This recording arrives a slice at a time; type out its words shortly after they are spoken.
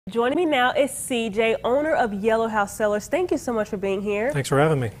Joining me now is CJ, owner of Yellow House Cellars. Thank you so much for being here. Thanks for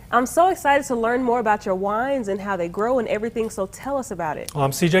having me. I'm so excited to learn more about your wines and how they grow and everything, so tell us about it. Well, I'm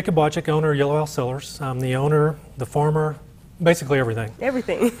CJ Kibachik, owner of Yellow House Cellars. I'm the owner, the farmer, basically everything.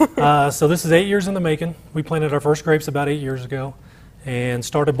 Everything. So this is 8 years in the making. We planted our first grapes about 8 years ago and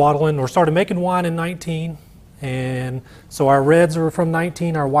started making wine in 19. And so our reds are from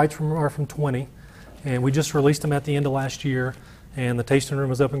 19, our whites are from 20. And we just released them at the end of last year. And the tasting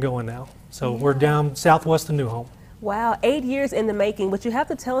room is up and going now. So we're down southwest of New Home. Wow, 8 years in the making, but you have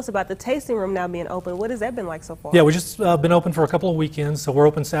to tell us about the tasting room now being open. What has that been like so far? Yeah, we just been open for a couple of weekends, so we're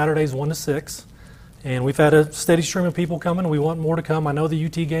open Saturdays 1 to 6. And we've had a steady stream of people coming. We want more to come. I know the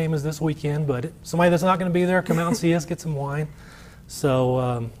UT game is this weekend, but somebody that's not going to be there, come out and see us, get some wine.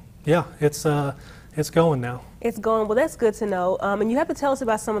 So, yeah, it's going now. It's going. Well, that's good to know. And you have to tell us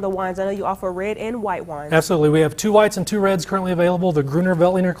about some of the wines. I know you offer red and white wines. Absolutely. We have 2 whites and 2 reds currently available. The Gruner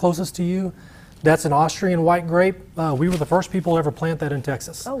Veltliner closest to you, that's an Austrian white grape. We were the first people to ever plant that in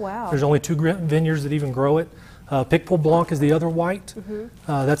Texas. Oh, wow. There's only 2 vineyards that even grow it. Picpoul Blanc is the other white.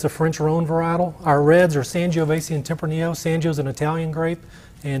 That's a French Rhone varietal. Our reds are Sangiovese and Tempranillo. Sangio's an Italian grape,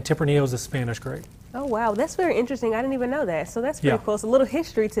 and Tempranillo is a Spanish grape. Oh, wow. That's very interesting. I didn't even know that. So that's pretty cool. It's a little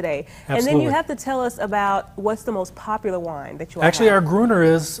history today. Absolutely. And then you have to tell us about what's the most popular wine that you all Actually, have. our Gruner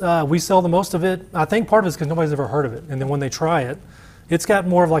is, we sell the most of it. I think part of it is because nobody's ever heard of it. And then when they try it, it's got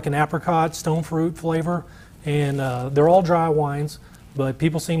more of like an apricot, stone fruit flavor. And they're all dry wines, but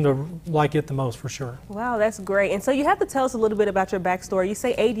people seem to like it the most for sure. Wow, that's great. And so you have to tell us a little bit about your backstory. You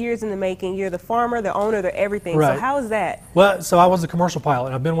say 8 years in the making. You're the farmer, the owner, the everything. Right. So how is that? Well, so I was a commercial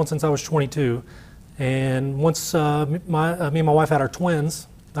pilot. I've been one since I was 22. And once me and my wife had our twins,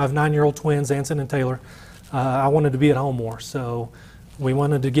 I have 9-year-old twins, Anson and Taylor, I wanted to be at home more. So we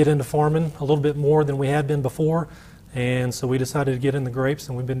wanted to get into farming a little bit more than we had been before. And so we decided to get in the grapes,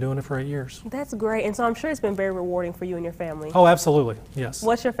 and we've been doing it for 8 years. That's great. And so I'm sure it's been very rewarding for you and your family. Oh, absolutely, yes.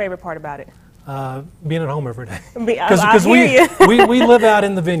 What's your favorite part about it? Being at home every day. Because we live out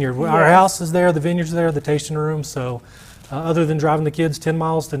in the vineyard. Yes. Our house is there, the vineyard's there, the tasting room. So other than driving the kids 10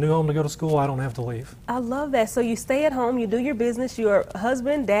 miles to New Home to go to school, I don't have to leave. I love that. So you stay at home, you do your business, you're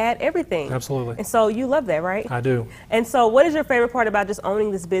husband, dad, everything. Absolutely. And so you love that, right? I do. And so what is your favorite part about just owning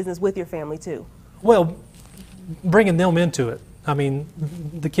this business with your family too? Well, bringing them into it. I mean,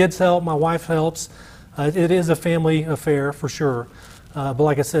 the kids help, my wife helps. It is a family affair for sure. But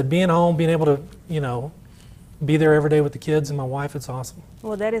like I said, being home, being able to, be there every day with the kids and my wife, it's awesome.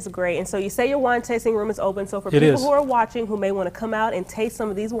 Well, that is great. And so you say your wine tasting room is open. So for people who are watching who may want to come out and taste some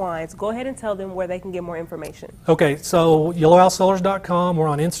of these wines, go ahead and tell them where they can get more information. Okay, so yellowhousecellars.com. We're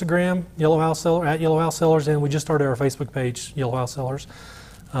on Instagram, at Yellow House Cellars, and we just started our Facebook page, Yellow House Cellars.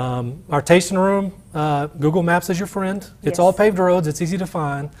 Our tasting room, Google Maps is your friend. It's all paved roads. It's easy to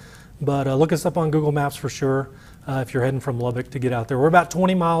find. But look us up on Google Maps for sure if you're heading from Lubbock to get out there. We're about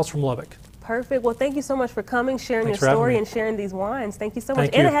 20 miles from Lubbock. Perfect. Well, thank you so much for coming, sharing your story, and sharing these wines. Thank you so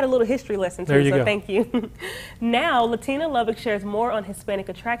much. And I had a little history lesson too, so thank you. Now, Latina Lubbock shares more on Hispanic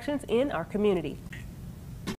attractions in our community.